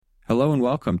Hello and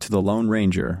welcome to The Lone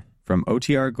Ranger from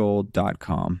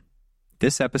OTRGold.com.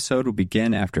 This episode will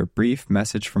begin after a brief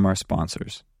message from our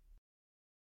sponsors.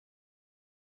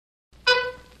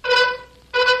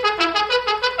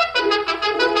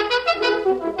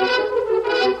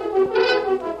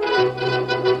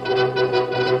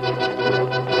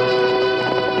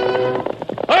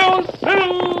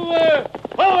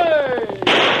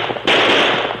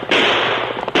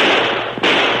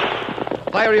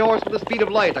 Fiery horse with the speed of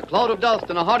light, a cloud of dust,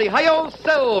 and a hearty hi-yo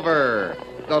silver,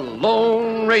 the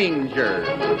Lone Ranger.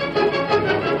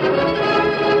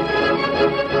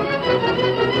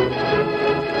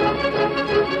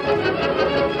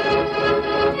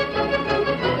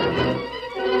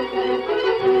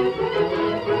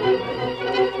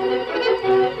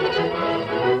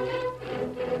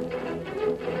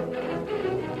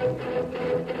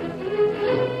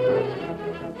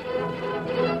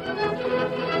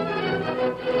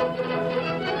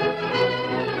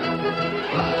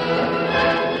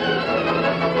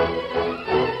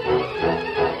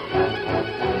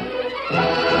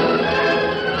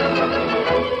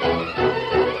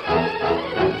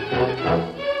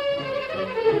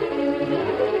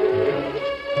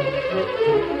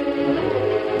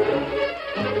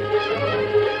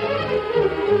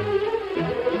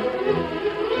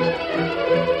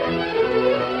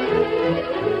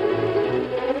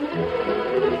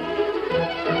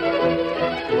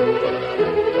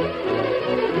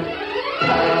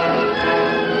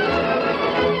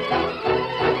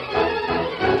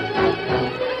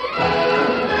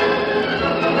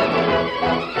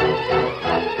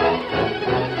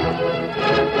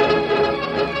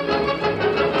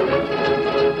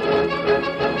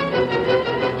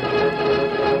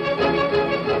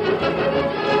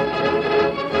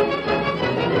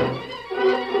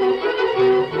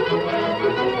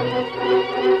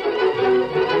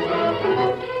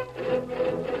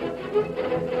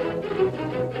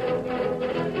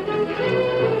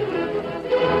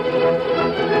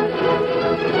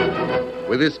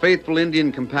 With his faithful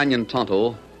Indian companion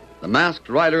Tonto, the masked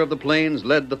rider of the plains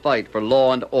led the fight for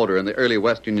law and order in the early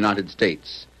western United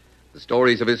States. The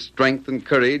stories of his strength and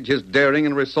courage, his daring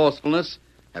and resourcefulness,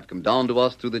 have come down to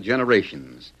us through the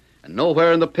generations, and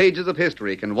nowhere in the pages of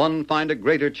history can one find a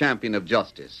greater champion of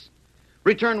justice.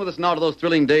 Return with us now to those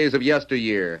thrilling days of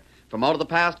yesteryear. From out of the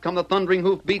past come the thundering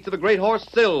hoofbeats of a great horse,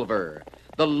 Silver.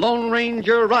 The Lone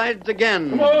Ranger rides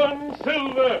again. Come on,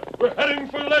 Silver! We're heading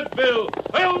for Leadville!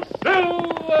 Hail,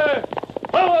 Silver!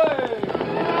 Away!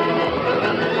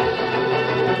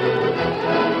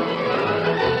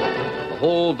 The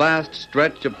whole vast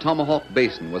stretch of Tomahawk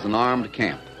Basin was an armed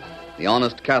camp. The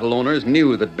honest cattle owners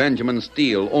knew that Benjamin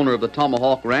Steele, owner of the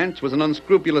Tomahawk Ranch, was an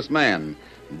unscrupulous man,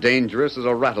 dangerous as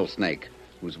a rattlesnake,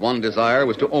 whose one desire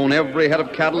was to own every head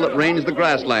of cattle that ranged the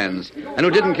grasslands, and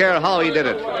who didn't care how he did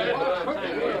it.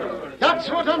 That's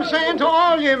what I'm saying to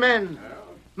all you men.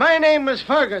 My name is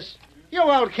Fergus. You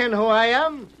all ken who I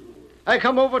am. I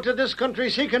come over to this country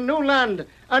seeking new land,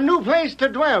 a new place to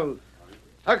dwell.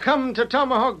 I come to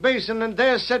Tomahawk Basin and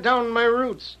there set down my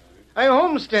roots. I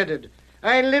homesteaded.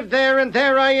 I live there and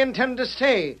there I intend to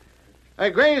stay.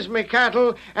 I graze me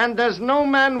cattle and there's no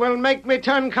man will make me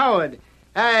turn coward.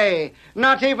 Aye,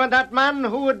 not even that man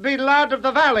who would be Lord of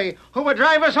the Valley, who would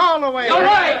drive us all away. You're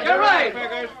right,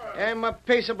 Fergus. I'm a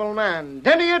peaceable man.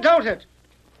 Dinna you doubt it.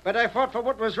 But I fought for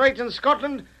what was right in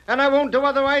Scotland, and I won't do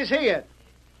otherwise here.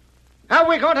 Are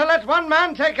we going to let one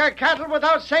man take our cattle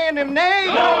without saying him nay?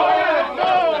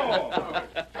 No!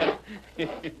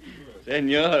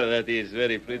 Senor, that is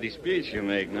very pretty speech you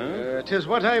make, no? 'Tis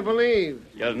what I believe.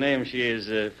 Your name, she is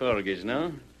Fergus,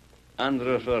 no?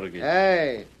 Andrew Fergus.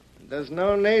 Aye. There's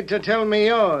no need to tell me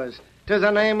yours. 'Tis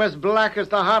a name as black as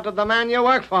the heart of the man you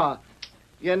work for.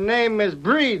 Your name is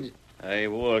Breed. I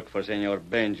work for Senor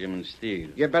Benjamin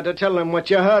Steele. You better tell him what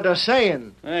you heard her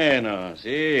saying. No,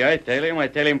 see, I tell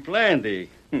him plenty.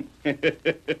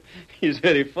 He's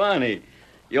very funny.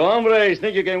 You hombres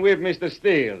think you can whip Mr.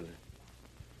 Steele.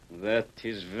 That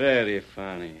is very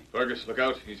funny. Fergus, look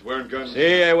out. He's wearing guns.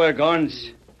 See, I wear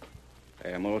guns. I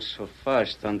am also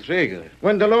fast on trigger.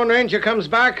 When the Lone Ranger comes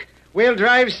back, we'll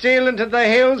drive Steele into the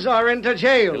hills or into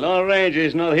jail. The Lone Ranger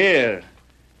is not here.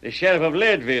 The sheriff of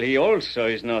Leadville, he also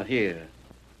is not here.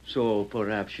 So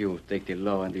perhaps you take the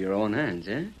law into your own hands,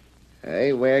 eh?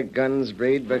 I wear guns,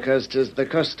 Breed, because 'tis the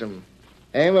custom.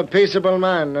 I'm a peaceable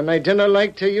man, and I dinna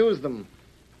like to use them.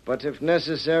 But if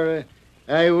necessary,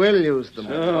 I will use them.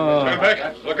 Turn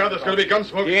back. Look out, there's going to be gun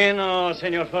smoke. No,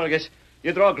 Senor Fergus.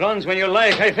 You draw guns when you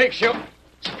like. I fix you.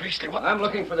 It's Priestley. What? I'm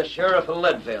looking for the sheriff of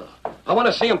Leadville. I want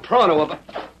to see him pronto about...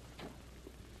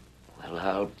 Well,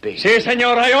 I'll be. Si,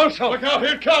 senor, I also. Look out,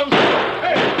 here it comes.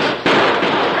 Hey,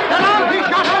 Get out! He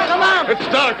shot off the man! it's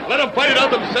dark. Let them fight it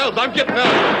out themselves. I'm getting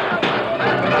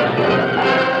out.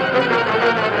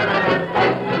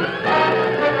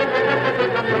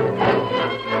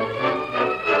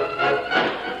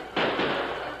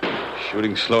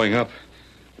 Shooting's slowing up.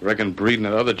 Reckon Breed and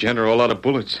that other gent are all out of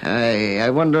bullets. Aye, I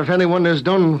wonder if anyone is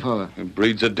done for. And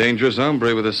Breed's a dangerous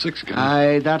hombre with a 6-gun.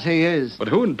 Aye, that he is. But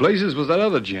who in blazes was that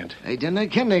other gent? I dinna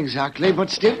ken exactly,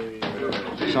 but still.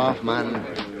 Soft, man.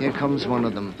 Here comes one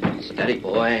of them. Steady,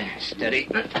 boy. Steady.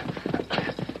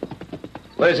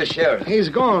 Where's the sheriff? He's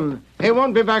gone. He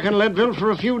won't be back in Leadville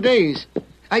for a few days.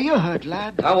 Are you hurt,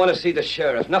 lad? I want to see the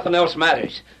sheriff. Nothing else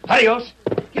matters. Adios.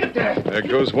 Get there. There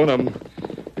goes one of them.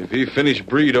 If he finished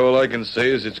Breed, all I can say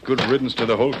is it's good riddance to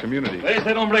the whole community. Where's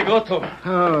that hombre go to?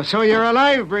 Oh, so you're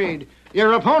alive, Breed.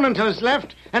 Your opponent has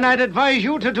left, and I'd advise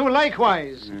you to do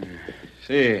likewise.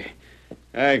 Si.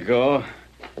 I go.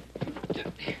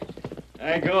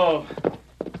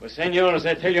 But, senors,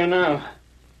 I tell you now,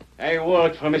 I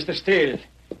work for Mr. Steele,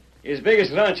 his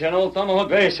biggest ranch on Old Tomahawk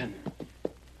Basin.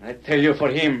 I tell you for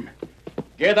him,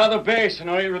 get out of the basin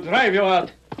or he will drive you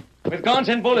out with guns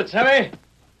and bullets, have we?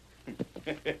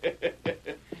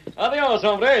 Adios,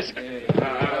 hombres.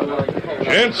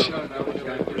 Gents,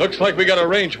 looks like we got a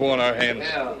range war on our hands.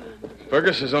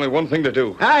 Fergus, there's only one thing to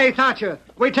do. Aye, Thatcher.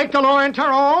 We take the law into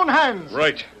our own hands.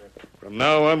 Right. From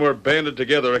now on, we're banded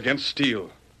together against Steele.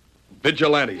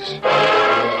 Vigilantes.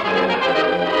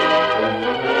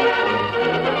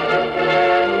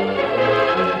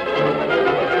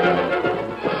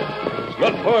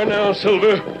 Not far now,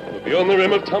 Silver. We'll be on the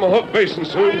rim of Tomahawk Basin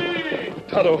soon.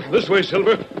 Tonto, this way,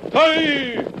 Silver.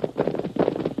 Hi!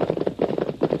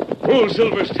 Pull,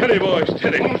 Silver. Steady, boy,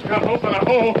 steady.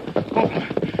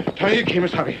 Tie,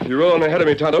 Kemosabe. You're rolling ahead of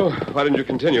me, Tonto. Why didn't you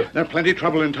continue? There's plenty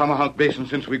trouble in Tomahawk Basin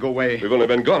since we go away. We've only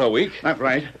been gone a week. That's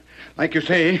right. Like you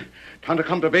say, Tonto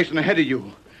come to Basin ahead of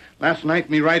you. Last night,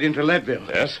 me ride into Leadville.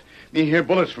 Yes? Me hear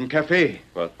bullets from cafe.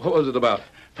 What was it about?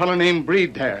 Fellow named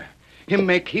Breed there. Him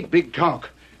make heap big talk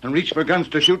and reach for guns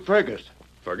to shoot Fergus.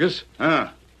 Fergus?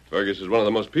 Ah, Fergus is one of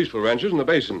the most peaceful ranchers in the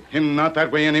basin. him not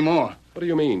that way anymore. What do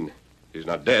you mean? He's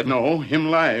not dead? No, him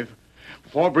live.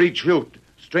 Before Breed shoot,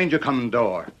 stranger come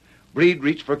door. Breed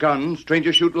reach for gun,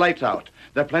 stranger shoot lights out.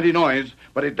 There plenty noise,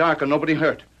 but it dark and nobody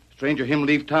hurt. Stranger him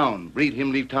leave town. Breed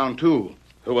him leave town too.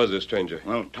 Who was this stranger?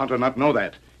 Well, Tonto not know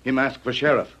that. Him ask for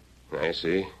sheriff. I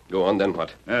see. Go on, then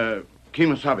what?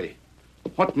 Kemosabe.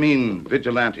 What mean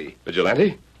vigilante?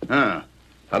 Vigilante? Ah,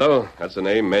 Tonto, that's the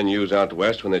name men use out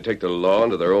west when they take the law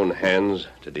into their own hands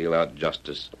to deal out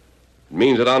justice. It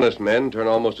means that honest men turn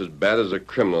almost as bad as the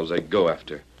criminals they go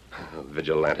after.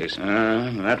 Vigilantes.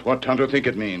 that's what Tonto think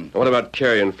it mean. What about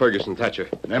Carey and Fergus and Thatcher?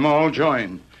 Them all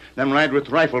join. Them ride with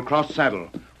rifle cross saddle.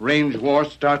 Range war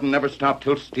start and never stop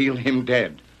till Steele him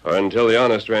dead. Or until the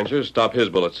honest ranchers stop his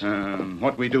bullets.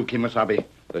 What we do, Kemosabe?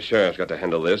 The sheriff's got to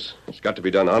handle this. It's got to be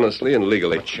done honestly and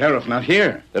legally. But sheriff not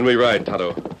here. Then we ride,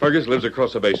 Tonto. Fergus lives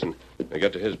across the basin. We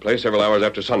get to his place several hours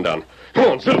after sundown.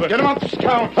 Come on, Silver. Get him up,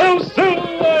 scout. Oh,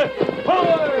 Silver!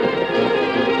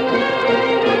 Forward!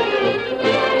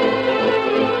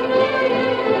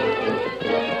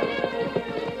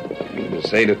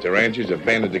 Say that the ranchers have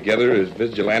banded together as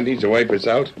vigilantes to wipe us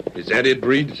out? Is that it,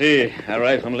 Breed? Si, I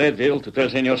arrived from Leadville to tell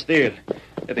Senor Steele.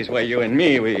 That is why you and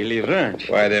me, we leave ranch.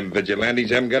 Why, them vigilantes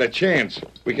haven't got a chance.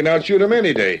 We can outshoot them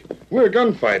any day. We're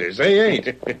gunfighters. They ain't.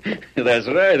 That's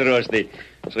right, Rusty.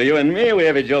 So you and me, we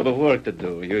have a job of work to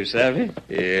do. You savvy?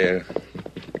 Yeah.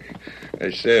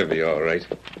 I savvy, all right.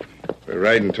 We're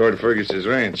riding toward Fergus's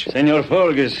ranch. Senor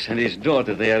Fergus and his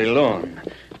daughter, they are alone.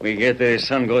 We get the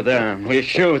sun go down. We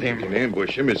shoot We him. can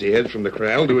ambush him as he heads from the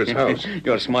corral to his house.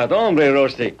 You're a smart hombre,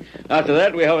 Rusty. After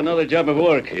that, we have another job of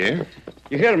work. Yeah?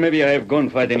 You hear maybe I have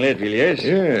gunfight in Leadville, yes?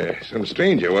 Yeah, some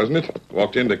stranger, wasn't it?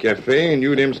 Walked into the cafe and you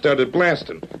and him started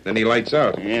blasting. Then he lights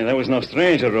out. Yeah, that was no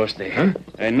stranger, Rusty. Huh?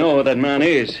 I know who that man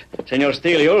is. Senor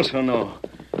Steele, you also know.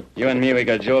 You and me, we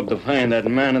got job to find that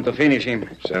man and to finish him.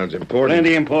 Sounds important.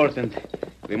 Plenty important.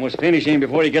 We must finish him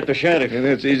before he get to sheriff. Yeah,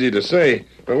 that's easy to say.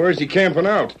 But where's he camping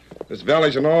out? This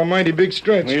valley's an almighty big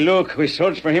stretch. We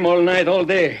search for him all night, all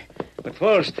day. But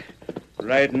first,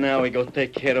 right now we go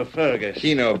take care of Fergus.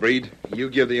 Keno, Breed. You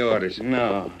give the orders.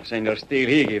 No, Senor Steele,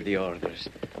 he give the orders.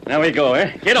 Now we go,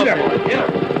 eh? Get up, boy. Get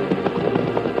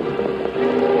up.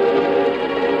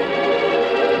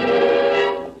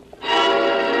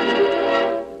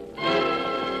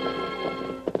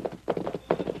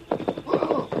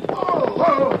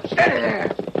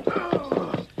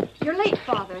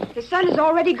 The sun has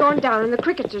already gone down and the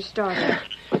crickets are starting.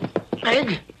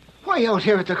 Meg, why out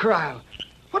here at the corral?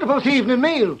 What What about the evening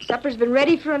meal? Supper's been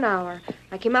ready for an hour.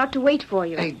 I came out to wait for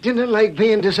you. I didn't like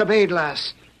being disobeyed,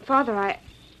 lass. Father, I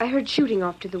heard shooting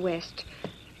off to the west.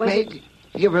 Meg,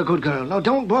 you're a good girl. Now,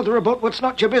 don't bother about what's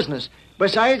not your business.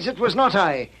 Besides, it was not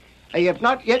I. I have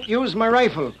not yet used my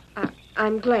rifle.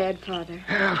 I'm glad, Father.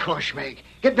 Hush, Meg.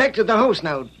 Get back to the house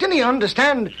now. Didn't you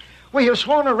understand? We have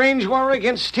sworn a range war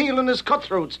against Steele and his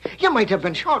cutthroats. You might have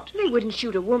been shot. They wouldn't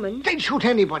shoot a woman. They'd shoot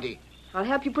anybody. I'll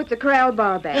help you put the corral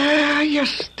bar back. You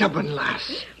stubborn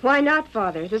lass. Why not,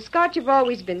 Father? The Scotch have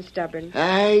always been stubborn.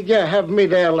 Aye, you have me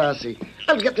there, lassie.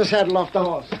 I'll get the saddle off the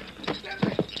horse.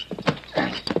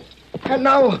 And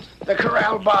now, the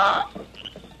corral bar.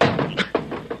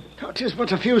 It is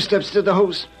but a few steps to the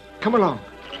house. Come along.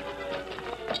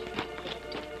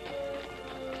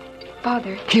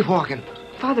 Father. Keep walking.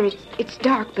 Father, it's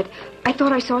dark, but I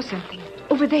thought I saw something.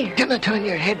 Over there. Didn't turn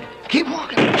your head. Keep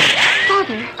walking.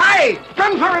 Father. Aye!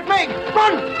 Run for it, Meg!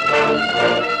 Run!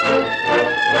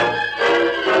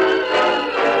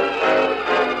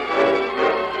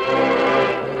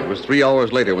 It was 3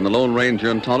 hours later when the Lone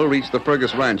Ranger and Tonto reached the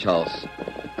Fergus ranch house.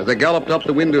 As they galloped up,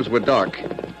 the windows were dark.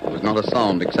 There was not a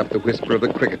sound except the whisper of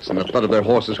the crickets and the thud of their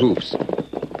horses' hoofs.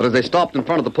 But as they stopped in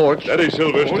front of the porch... Steady,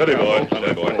 Silver, steady, boy.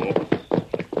 Steady, boy.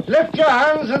 Lift your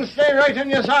hands and stay right in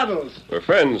your saddles. We're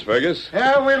friends, Fergus.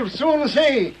 Yeah, we'll soon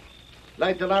see.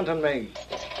 Light the lantern, Meg.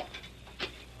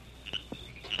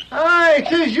 Aye,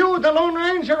 'tis you, the Lone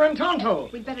Ranger and Tonto.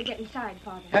 We'd better get inside,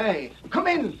 Father. Hey, come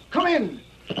in, come in.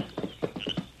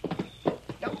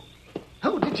 Now,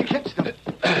 how did you catch them?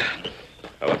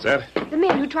 What's that? The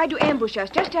men who tried to ambush us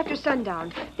just after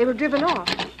sundown. They were driven off.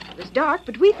 It was dark,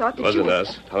 but we thought that It wasn't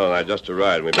us. Tonto and I just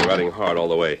arrived, and we've been riding hard all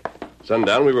the way.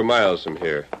 Sundown, we were miles from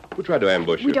here. Who tried to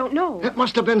ambush you? We don't know. It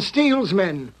must have been Steele's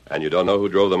men. And you don't know who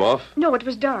drove them off? No, it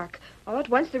was dark. All at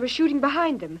once, there was shooting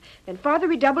behind them. Then Father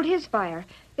redoubled his fire.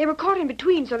 They were caught in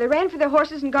between, so they ran for their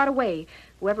horses and got away.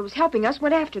 Whoever was helping us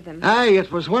went after them. Aye,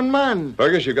 it was one man.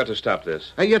 Fergus, you've got to stop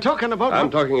this. Are you talking about... I'm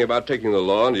talking about taking the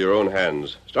law into your own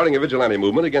hands. Starting a vigilante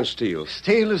movement against Steele.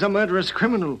 Steele is a murderous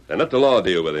criminal. Then let the law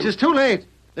deal with him. 'Tis too late.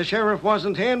 The sheriff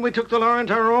wasn't here, and we took the law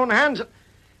into our own hands.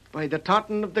 By the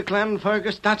tartan of the clan,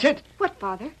 Fergus, that's it. What,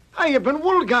 Father? I have been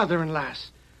wool-gathering,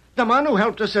 lass. The man who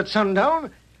helped us at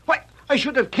sundown. Why, I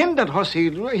should have kenned that horse he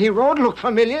rode looked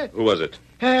familiar. Who was it?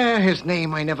 His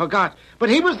name I never got. But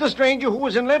he was the stranger who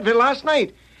was in Leadville last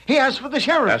night. He asked for the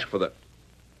sheriff. Ask for the...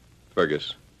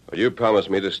 Fergus, will you promise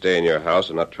me to stay in your house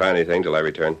and not try anything till I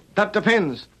return? That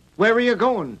depends. Where are you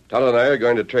going? Tonto and I are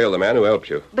going to trail the man who helped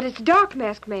you. But it's dark,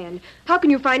 Masked Man. How can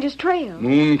you find his trail?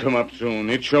 Moon come up soon.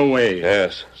 It's your way.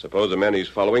 Yes. Suppose the men he's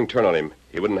following turn on him.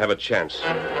 He wouldn't have a chance.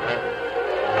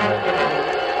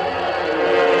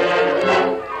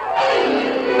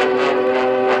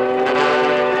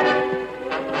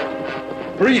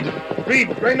 Breed,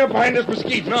 bring up behind this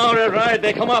mesquite. No, they're right.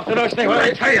 They come after us. They Well, I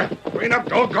will. tell you, bring up,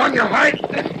 doggone your height.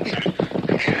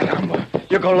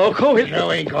 You go loco?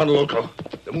 No, ain't gone local.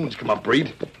 The moon's come up,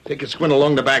 Breed. Take a squint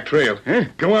along the back trail. Huh?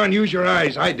 Go on, use your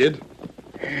eyes. I did.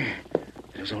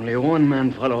 There's only one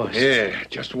man follow us. Yeah,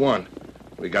 just one.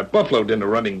 We got buffaloed into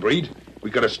running, Breed.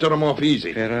 We could have stood him off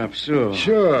easy. Perhaps so.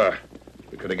 Sure.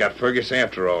 We could have got Fergus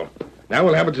after all. Now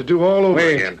we'll have it to do all over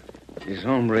Wait. again. This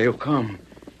hombre who come.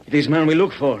 It is man we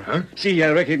look for. Huh? See,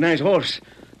 I recognize horse.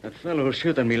 That fellow who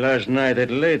shot at me last night at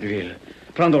Leadville.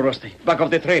 Pronto, Rusty. Back off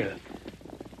the trail.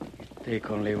 Take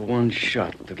only one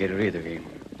shot to get rid of him.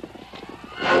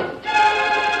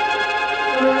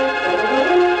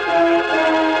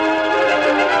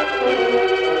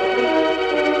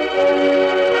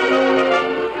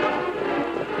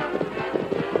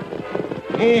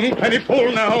 Moon plenty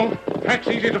full now. Tracks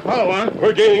easy to follow, huh?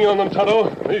 We're gaining on them, Tonto.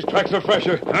 These tracks are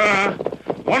fresher.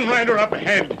 One rider up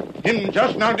ahead. Him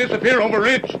just now disappear over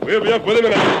ridge. We'll be up with him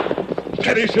in a...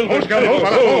 Steady, Silver.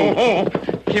 Oh.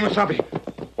 Kimasabi.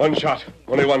 One shot.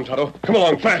 Only one, Tonto. Come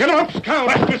along, fast. Get up,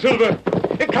 Scout. Faster, Silver.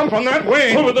 It come from that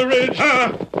way. Over the ridge.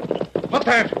 What's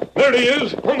that? There he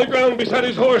is, on the ground beside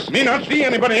his horse. Me not see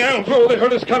anybody else. Oh, they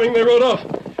heard us coming. They rode off.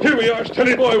 Here we are.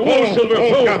 Steady, boy. Whoa, Silver.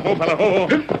 Whoa. Scout,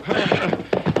 fella.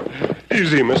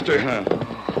 Easy, mister.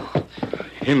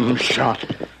 Him shot.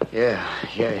 Yeah,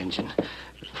 Injun.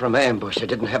 From ambush, I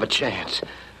didn't have a chance.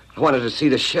 I wanted to see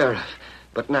the sheriff,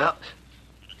 but now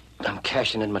I'm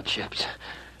cashing in my chips.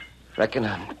 Reckon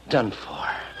I'm done for.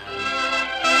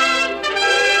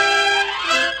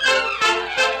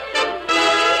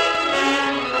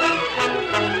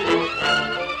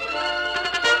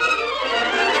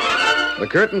 The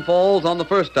curtain falls on the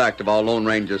first act of our Lone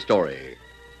Ranger story.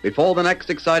 Before the next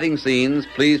exciting scenes,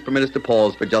 please permit us to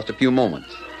pause for just a few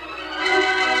moments.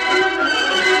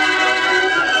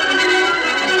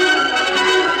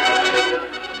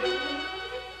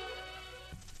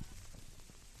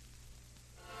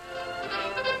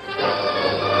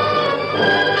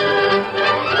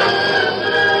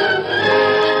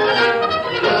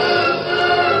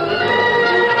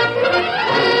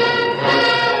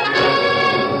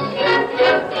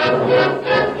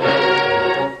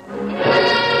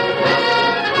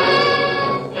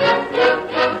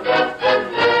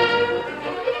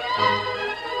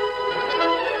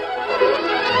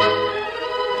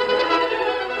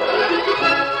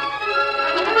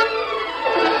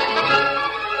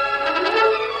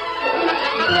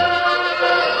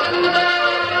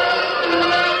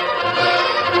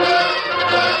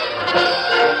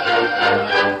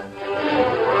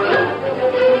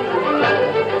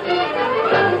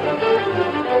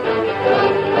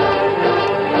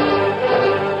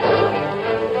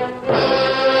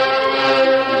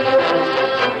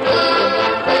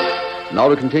 Now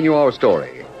to continue our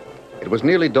story. It was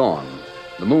nearly dawn.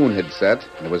 The moon had set,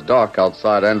 and it was dark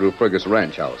outside Andrew Fergus'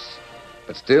 ranch house.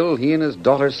 But still, he and his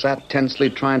daughter sat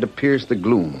tensely trying to pierce the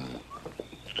gloom.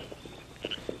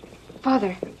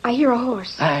 Father, I hear a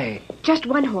horse. Aye. Just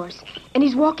one horse. And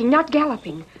he's walking, not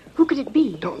galloping. Who could it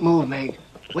be? Don't move, Meg.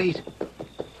 Wait.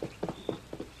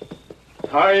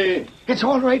 Hi. It's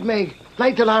all right, Meg.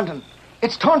 Light the lantern.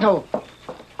 It's Tonto.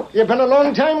 You've been a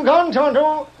long time gone,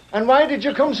 Tonto. And why did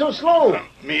you come so slow?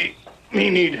 Me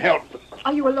need help.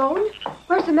 Are you alone?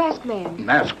 Where's the masked man?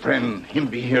 Mask friend, him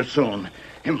be here soon.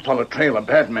 Him follow trail a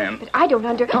bad man. But I don't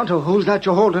Tonto, who's that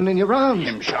you're holding in your arms?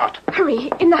 Him shot. Hurry,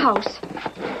 in the house.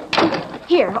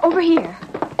 Here, over here.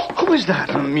 Who is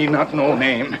that? Me not know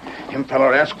name. Him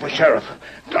feller ask for sheriff.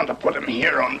 Gone to put him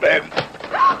here on bed.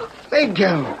 Meg,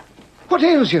 girl. What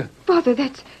ails you? Father,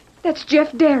 that's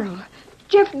Jeff Darrell.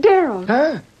 Jeff Darrell.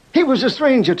 Huh? He was a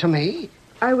stranger to me.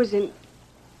 I was in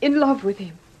love with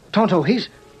him. Tonto, is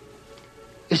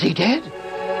he dead?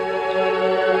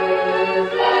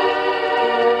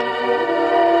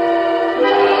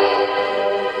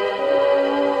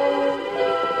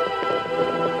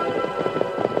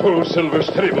 Pull, Silver,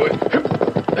 steady, boy.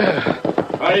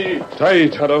 Aye,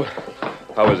 Tonto.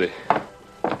 How is he?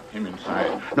 Him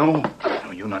inside. No,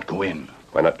 you not go in.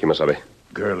 Why not, Kimosabe?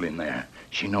 Girl in there.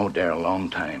 She know Darrell long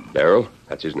time. Darrell?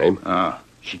 That's his name?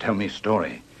 She tell me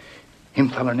story. Him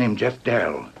feller named Jeff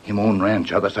Darrell. Him own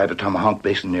ranch other side of Tomahawk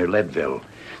Basin near Leadville.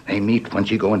 They meet when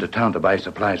she go into town to buy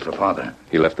supplies for father.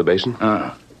 He left the basin?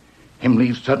 Him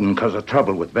leave sudden cause of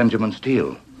trouble with Benjamin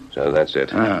Steele. So that's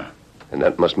it. And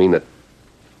that must mean that...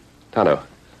 Tonto,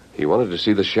 he wanted to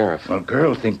see the sheriff. Well,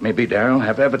 girl think maybe Darrell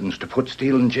have evidence to put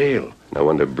Steele in jail. No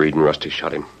wonder Breed and Rusty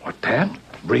shot him. What, that?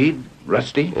 Breed?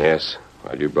 Rusty? Yes.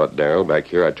 While you brought Darrell back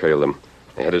here, I trailed them.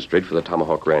 They headed straight for the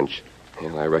Tomahawk Ranch.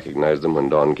 Well, I recognized them when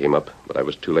dawn came up, but I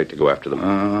was too late to go after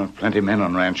them. Plenty men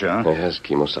on ranch, huh? Yes,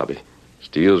 Kimosabe.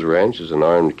 Steele's ranch is an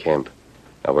armed camp.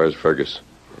 Now, where's Fergus?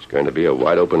 It's going to be a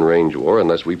wide-open range war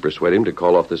unless we persuade him to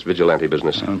call off this vigilante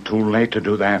business. Too late to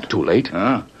do that. Too late?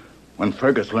 When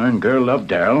Fergus learned girl loved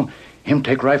Darrell, him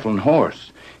take rifle and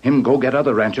horse. Him go get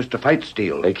other ranchers to fight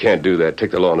Steele. They can't do that. Take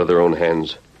the law into their own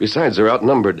hands. Besides, they're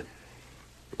outnumbered.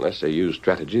 Unless they use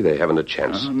strategy, they haven't a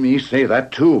chance. Me say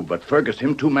that, too, but Fergus,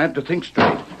 him too mad to think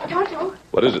straight. Tonto.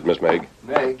 What is it, Miss Meg?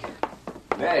 Meg.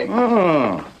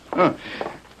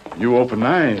 You open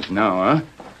eyes now, huh?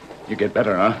 You get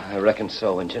better, huh? I reckon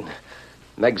so, Injun.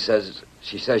 Meg says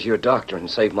you're a doctor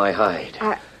and saved my hide.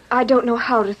 I don't know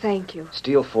how to thank you.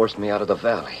 Steele forced me out of the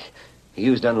valley. He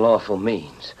used unlawful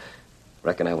means.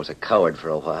 Reckon I was a coward for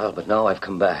a while, but now I've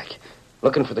come back.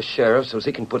 Looking for the sheriff so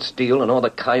he can put Steele and all the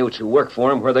coyotes who work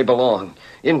for him where they belong.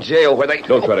 In jail where they...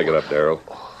 Don't try to get up, Darrell.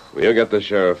 We'll get the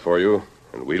sheriff for you,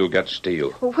 and we'll get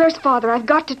Steele. Well, where's Father? I've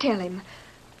got to tell him.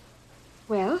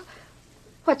 Well,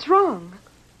 what's wrong?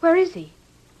 Where is he?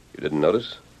 You didn't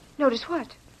notice? Notice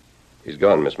what? He's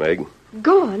gone, Miss Meg.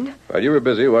 Gone? While you were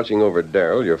busy watching over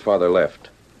Darrell, your father left.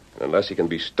 And unless he can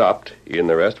be stopped, he and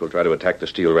the rest will try to attack the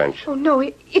Steele ranch. Oh, no,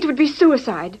 it would be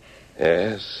suicide.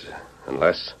 Yes,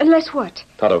 unless... Unless what?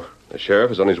 Tonto, the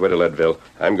sheriff is on his way to Leadville.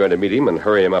 I'm going to meet him and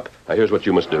hurry him up. Now, here's what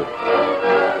you must do.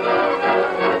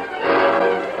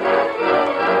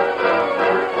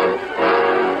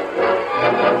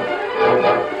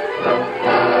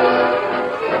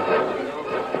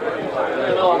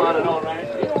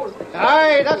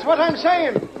 Aye, that's what I'm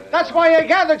saying. That's why I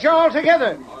gathered you all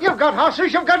together. You've got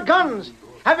horses, you've got guns.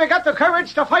 Have you got the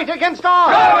courage to fight against all?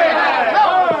 So we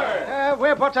have!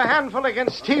 We're but a handful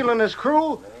against Steele and his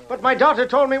crew, but my daughter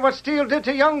told me what Steele did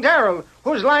to young Darrell,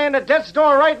 who's lying at death's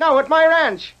door right now at my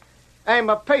ranch. I'm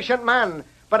a patient man,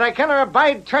 but I cannot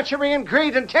abide treachery and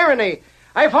greed and tyranny.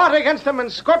 I fought against them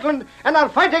in Scotland, and I'll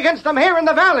fight against them here in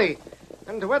the valley.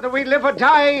 And whether we live or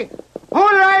die,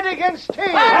 who'll ride against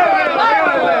Steele?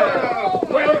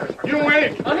 Well, you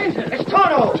wait. It's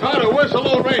Tonto. Tonto, where's the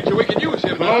Lone Ranger? We can use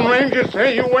him. Lone Ranger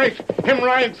say you wait. Him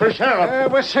ride for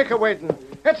sheriff. We're sick of waiting.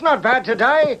 It's not bad to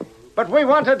die, but we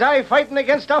want to die fighting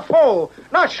against a foe,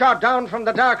 not shot down from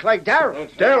the dark like Darrell.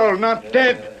 Darrell not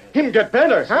dead. Him get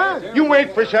better. Huh? You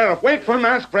wait for sheriff. Wait for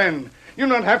mask friend. You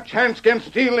not have chance against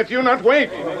Steele if you not wait.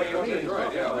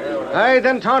 Aye,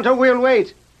 then, Tonto, we'll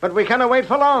wait. But we cannot wait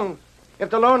for long.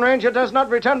 If the Lone Ranger does not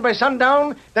return by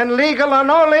sundown, then legal or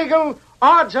no legal,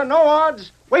 odds or no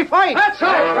odds, we fight. That's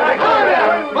right.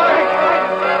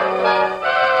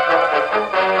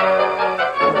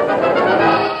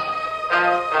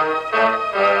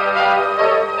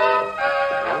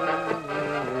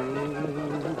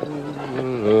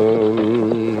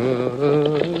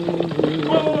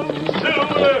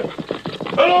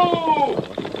 Hello!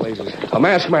 A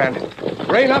masked man.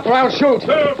 Rain up or I'll shoot.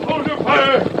 Sheriff, hold your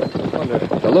fire.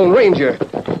 The Lone Ranger.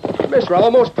 Mister, I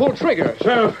almost pulled trigger.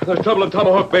 Sheriff, there's trouble in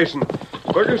Tomahawk Basin.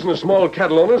 Fergus and the small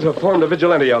cattle owners have formed a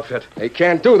vigilante outfit. They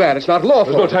can't do that. It's not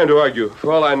lawful. There's no time to argue.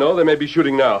 For all I know, they may be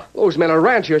shooting now. Those men are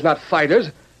ranchers, not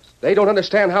fighters. They don't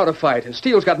understand how to fight, and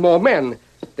Steele's got more men.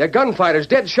 They're gunfighters,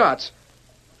 dead shots.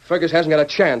 Fergus hasn't got a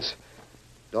chance.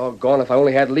 Doggone, if I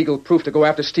only had legal proof to go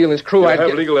after Steele and his crew, You I'd have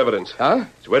get... legal evidence. Huh?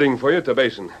 It's waiting for you at the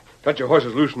basin. Cut your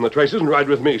horses loose from the traces and ride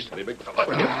with me, steady big fella.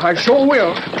 I sure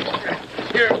will.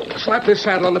 Here, slap this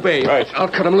saddle on the bay. Right. I'll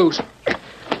cut him loose.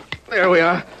 There we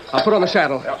are. I'll put on the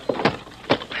saddle.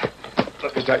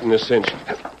 Let me tighten this cinch.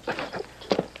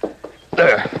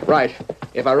 There. Right.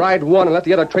 If I ride one and let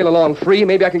the other trail along free,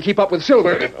 maybe I can keep up with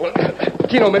Silver.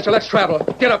 Keno, mister, let's travel.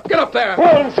 Get up there. Come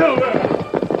on, Silver.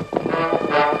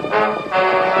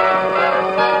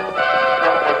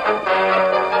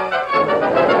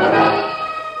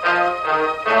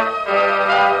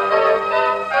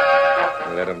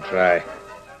 Let them try.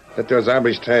 Let those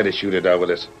hombres try to shoot it out with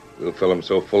us. We'll fill them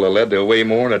so full of lead they'll weigh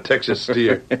more than a Texas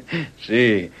steer.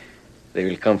 See, they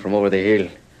will come from over the hill.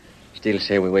 Still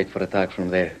say we wait for attack from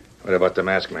there. What about the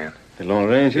masked man? The Lone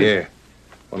Ranger? Yeah.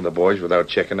 One of the boys without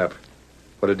checking up.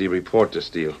 What did he report to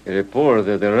Steele? He report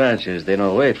that the ranchers, they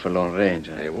don't wait for Lone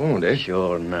Ranger. They won't, eh?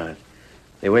 Sure not.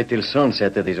 They wait till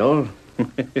sunset, that is all.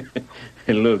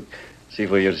 Look, see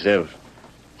for yourself.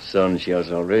 Sun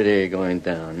show's already going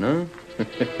down, no?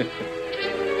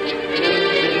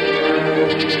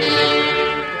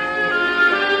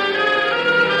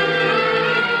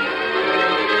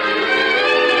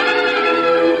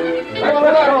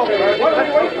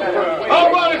 How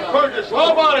about it, Fergus?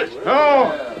 How about it?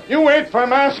 No, you wait for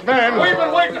masked man. We've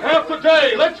been waiting half the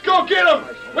day. Let's go get him.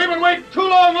 We've been waiting too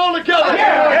long altogether.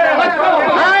 Let's go.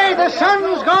 Aye, the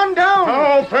sun's gone down.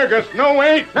 Oh, Fergus, no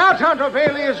wait. Now, Tonto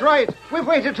Bailey is right. We've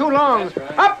waited too long.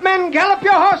 Up, men, gallop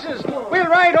your horses. We'll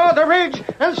ride o'er the ridge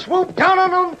and swoop down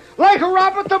on them like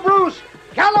Robert the Bruce.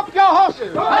 Gallop your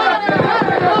horses.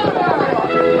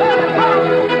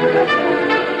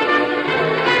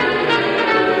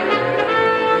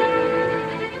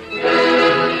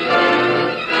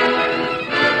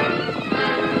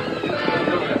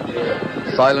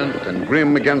 Silent and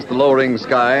grim against the lowering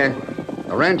sky,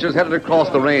 the ranchers headed across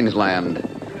the rangeland.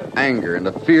 Anger and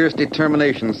a fierce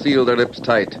determination sealed their lips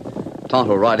tight.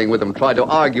 Tonto, riding with them, tried to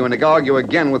argue and argue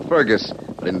again with Fergus,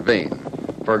 but in vain.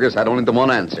 Fergus had only the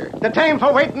one answer. The time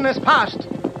for waiting is past.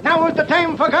 Now is the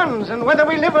time for guns, and whether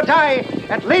we live or die,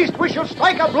 at least we shall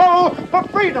strike a blow for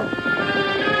freedom.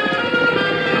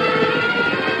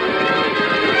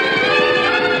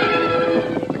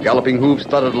 The galloping hoofs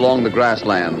thudded along the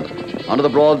grassland. Under the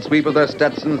broad sweep of their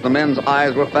Stetsons, the men's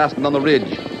eyes were fastened on the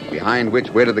ridge, behind which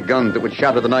waited the guns that would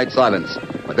shatter the night silence.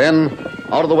 But then,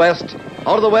 out of the west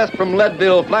from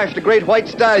Leadville flashed a great white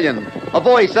stallion. A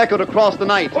voice echoed across the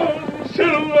night.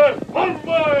 Silver, on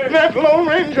by! That Lone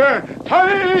Ranger!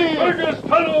 Tie! Fergus,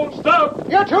 Tonto, stop!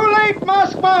 You're too late,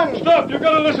 masked man! Stop, you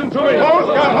gotta listen to me.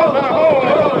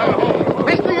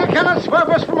 Mister, you cannot swerve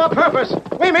us from our purpose.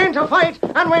 We mean to fight,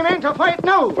 and we mean to fight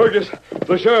now. Fergus,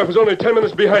 the sheriff is only 10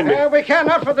 minutes behind me. We care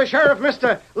not for the sheriff,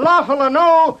 mister. Lawful or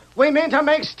no, we mean to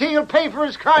make Steele pay for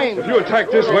his crime. If you attack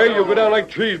this way, you'll go down like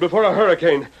trees before a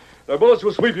hurricane. Their bullets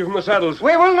will sweep you from the saddles.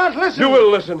 We will not listen. You will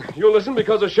listen. You'll listen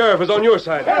because the sheriff is on your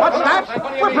side. What's that?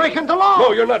 We're breaking the law.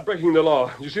 No, you're not breaking the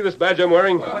law. You see this badge I'm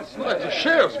wearing? That's the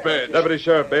sheriff's badge. Deputy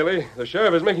Sheriff Bailey. The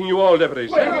sheriff is making you all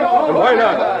deputies. And why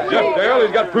not? Jeff Dale,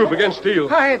 he's got proof against Steele.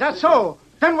 Aye, that's so.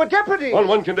 Then we're deputies. On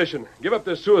one condition. Give up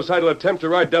this suicidal attempt to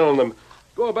ride down on them.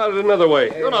 Go about it another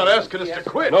way. You're not asking us to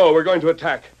quit. No, we're going to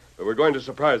attack. But we're going to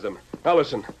surprise them. Now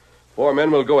listen. 4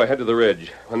 men will go ahead to the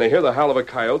ridge. When they hear the howl of a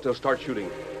coyote, they'll start shooting.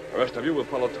 The rest of you will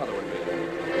follow Tonto and me.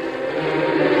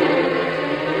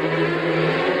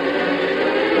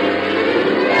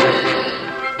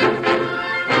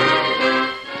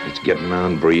 It's getting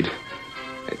on, Breed.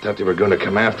 I thought they were going to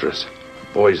come after us.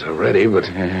 Boys are ready, but...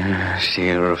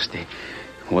 See, Rusty.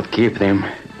 What keep them?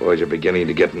 Boys are beginning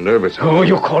to get nervous. Oh,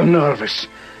 you call nervous?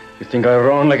 You think I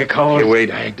run like a coward? Hey, wait,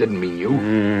 I didn't mean you.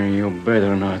 You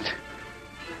better not.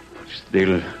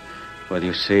 Still, what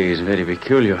you say is very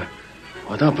peculiar.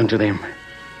 What happened to them?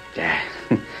 Yeah,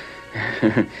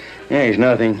 it's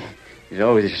nothing. It's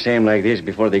always the same like this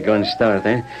before the guns start,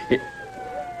 eh?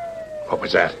 What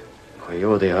was that?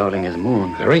 Coyote howling at the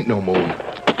moon. There ain't no moon.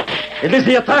 It is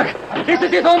the attack. This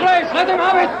is it, hombres. Let them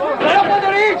have it. Let up on the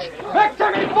reach. Make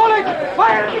them in bullets.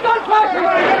 Fire the gun flashes.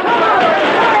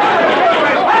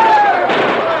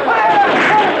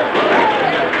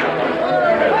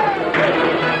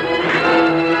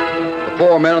 The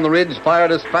 4 men on the ridge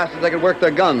fired as fast as they could work their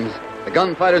guns. The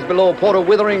gunfighters below poured a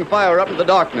withering fire up into the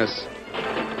darkness.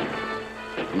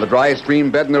 From the dry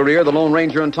stream bed in the rear, the Lone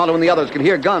Ranger and Tonto and the others could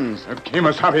hear guns.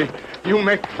 Kemosabe, you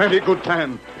make plenty good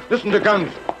time. Listen to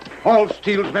guns. All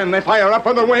Steele's men, they fire up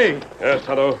on the way. Yes,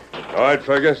 Tonto. All right,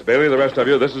 Fergus, Bailey, the rest of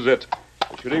you, this is it.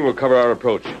 The shooting will cover our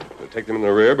approach. We'll take them in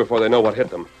the rear before they know what hit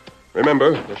them.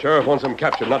 Remember, the sheriff wants them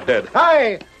captured, not dead.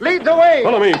 Aye, lead the way.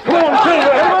 Follow me. Come on,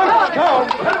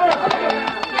 Silver!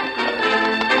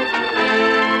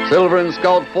 Silver and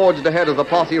Scout forged ahead as the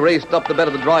posse raced up the bed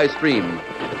of the dry stream.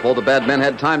 Before the bad men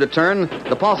had time to turn,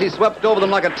 the posse swept over them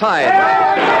like a tide.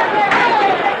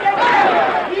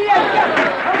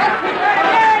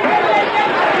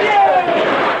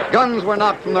 Guns were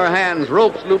knocked from their hands,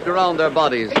 ropes looped around their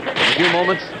bodies. In a few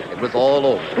moments, it was all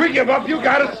over. We give up, you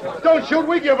got us. Don't shoot,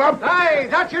 we give up. Aye,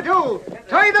 that you do.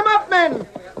 Tie them up, men.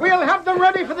 We'll have them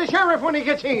ready for the sheriff when he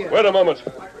gets here. Wait a moment.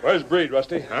 Where's Breed,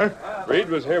 Rusty? Huh? Breed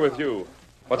was here with you.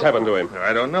 What's happened to him?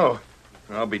 I don't know.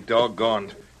 I'll be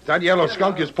doggoned. That yellow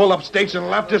skunk has pulled up stakes and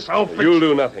left us all fixed. You'll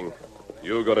do nothing.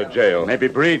 You'll go to jail. Maybe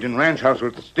Breed in ranch house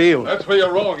with the Steele. That's where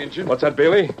you're wrong, Injun. What's that,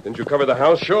 Bailey? Didn't you cover the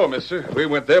house? Sure, mister. We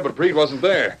went there, but Breed wasn't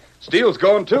there. Steele's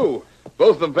gone, too.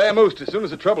 Both of them vamoosed as soon as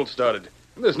the trouble started.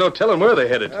 There's no telling where they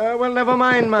headed. Well, never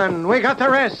mind, man. We got the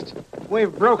rest.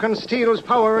 We've broken Steele's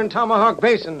power in Tomahawk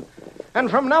Basin. And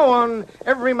from now on,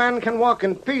 every man can walk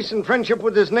in peace and friendship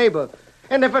with his neighbor.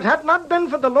 And if it had not been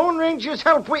for the Lone Ranger's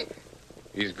help,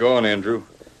 He's gone, Andrew.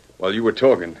 While you were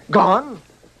talking. Gone?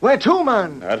 Where to,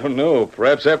 man? I don't know.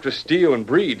 Perhaps after Steele and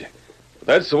Breed. But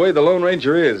that's the way the Lone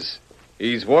Ranger is.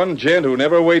 He's one gent who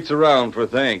never waits around for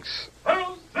thanks.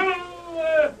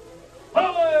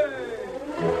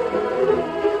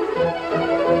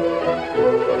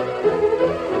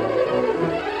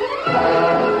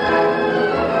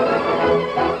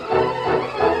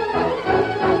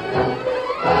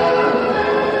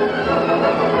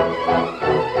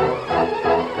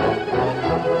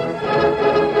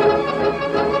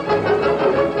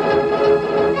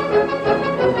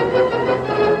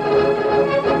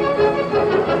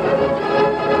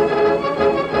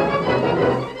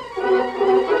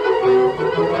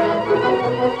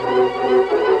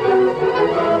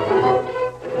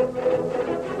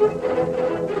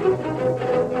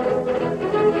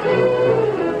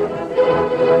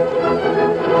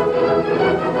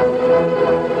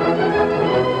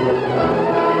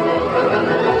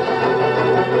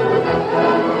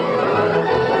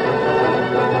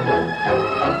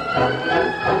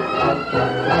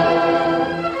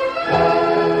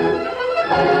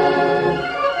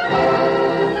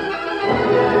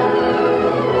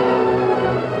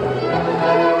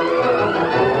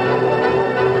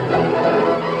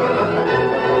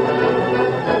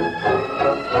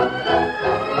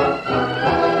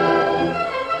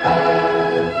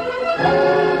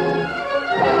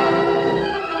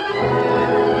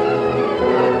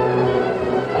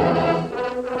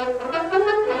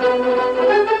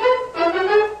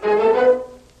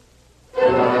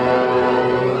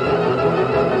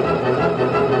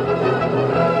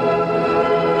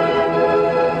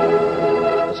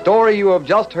 The story you have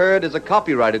just heard is a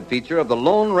copyrighted feature of the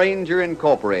Lone Ranger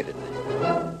Incorporated.